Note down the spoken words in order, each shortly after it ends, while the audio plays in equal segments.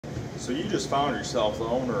So you just found yourself the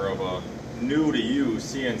owner of a new-to-you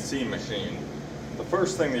CNC machine. The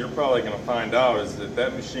first thing that you're probably going to find out is that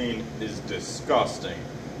that machine is disgusting.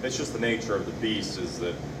 It's just the nature of the beast, is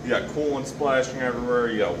that you got coolant splashing everywhere,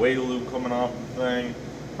 you got weight loop coming off the thing.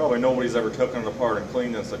 Probably nobody's ever taken it apart and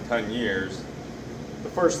cleaned this in 10 years. The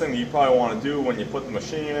first thing that you probably want to do when you put the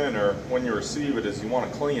machine in or when you receive it is you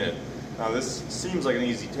want to clean it. Now this seems like an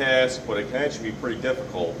easy task, but it can actually be pretty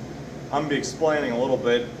difficult. I'm going to be explaining a little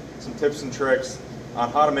bit some tips and tricks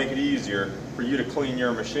on how to make it easier for you to clean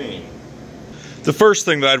your machine. The first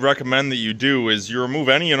thing that I'd recommend that you do is you remove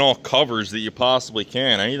any and all covers that you possibly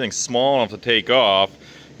can. Anything small enough to take off.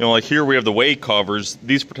 You know, like here we have the way covers.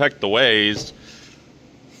 These protect the ways.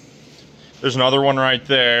 There's another one right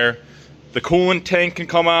there. The coolant tank can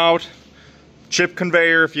come out. Chip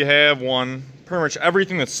conveyor if you have one. Pretty much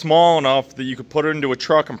everything that's small enough that you could put it into a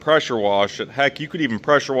truck and pressure wash it. Heck, you could even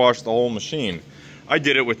pressure wash the whole machine. I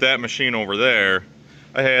did it with that machine over there.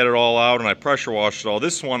 I had it all out and I pressure washed it all.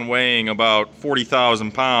 This one weighing about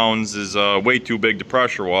 40,000 pounds is way too big to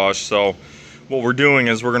pressure wash. So what we're doing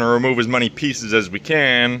is we're going to remove as many pieces as we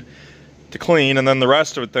can to clean, and then the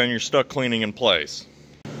rest of it then you're stuck cleaning in place.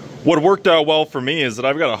 What worked out well for me is that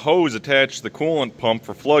I've got a hose attached to the coolant pump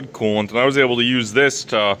for flood coolant, and I was able to use this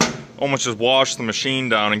to almost just wash the machine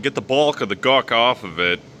down and get the bulk of the guck off of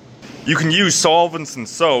it. You can use solvents and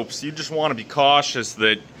soaps. You just want to be cautious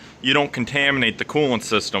that you don't contaminate the coolant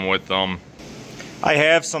system with them. I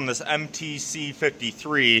have some of this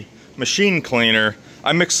MTC53 machine cleaner.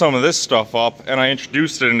 I mixed some of this stuff up and I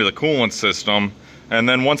introduced it into the coolant system, and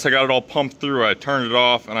then once I got it all pumped through, I turned it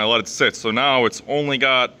off and I let it sit. So now it's only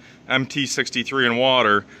got MT63 and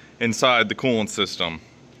water inside the coolant system.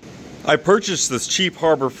 I purchased this cheap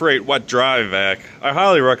Harbor Freight wet dry vac. I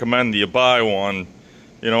highly recommend that you buy one.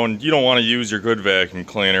 You know, and you don't want to use your good vacuum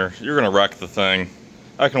cleaner. You're going to wreck the thing.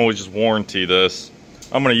 I can always just warranty this.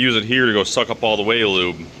 I'm going to use it here to go suck up all the way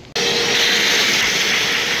lube.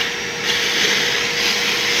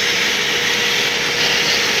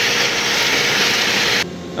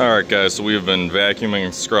 Alright guys, so we have been vacuuming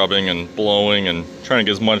and scrubbing and blowing and trying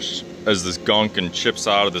to get as much as this gunk and chips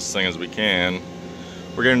out of this thing as we can.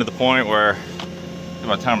 We're getting to the point where it's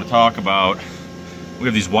about time to talk about. We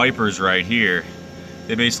have these wipers right here.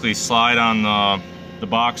 They basically slide on the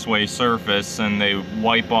boxway surface and they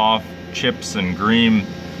wipe off chips and green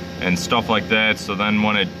and stuff like that, so then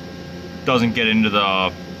when it doesn't get into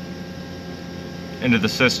the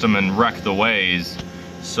system and wreck the ways.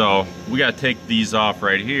 So we gotta take these off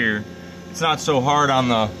right here. It's not so hard on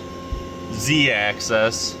the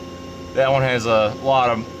Z-axis. That one has a lot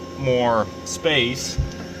of more space.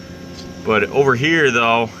 But over here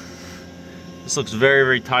though, this looks very,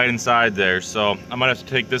 very tight inside there, so I might have to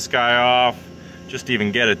take this guy off just to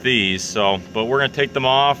even get at these. So, but we're gonna take them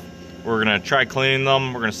off. We're gonna try cleaning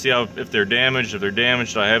them. We're gonna see if they're damaged. If they're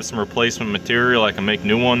damaged, I have some replacement material I can make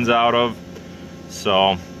new ones out of.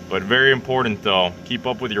 So, but very important though, keep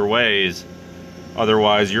up with your ways.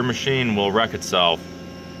 Otherwise, your machine will wreck itself.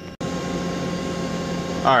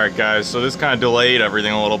 Alright guys, so this kind of delayed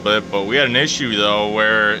everything a little bit, but we had an issue though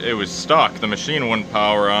where it was stuck. The machine wouldn't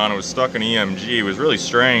power on, it was stuck in EMG. It was really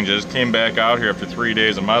strange. I just came back out here after 3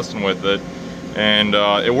 days of messing with it, and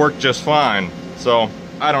it worked just fine. So,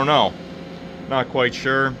 I don't know. Not quite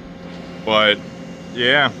sure, but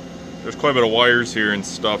yeah, there's quite a bit of wires here and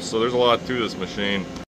stuff, so there's a lot to this machine.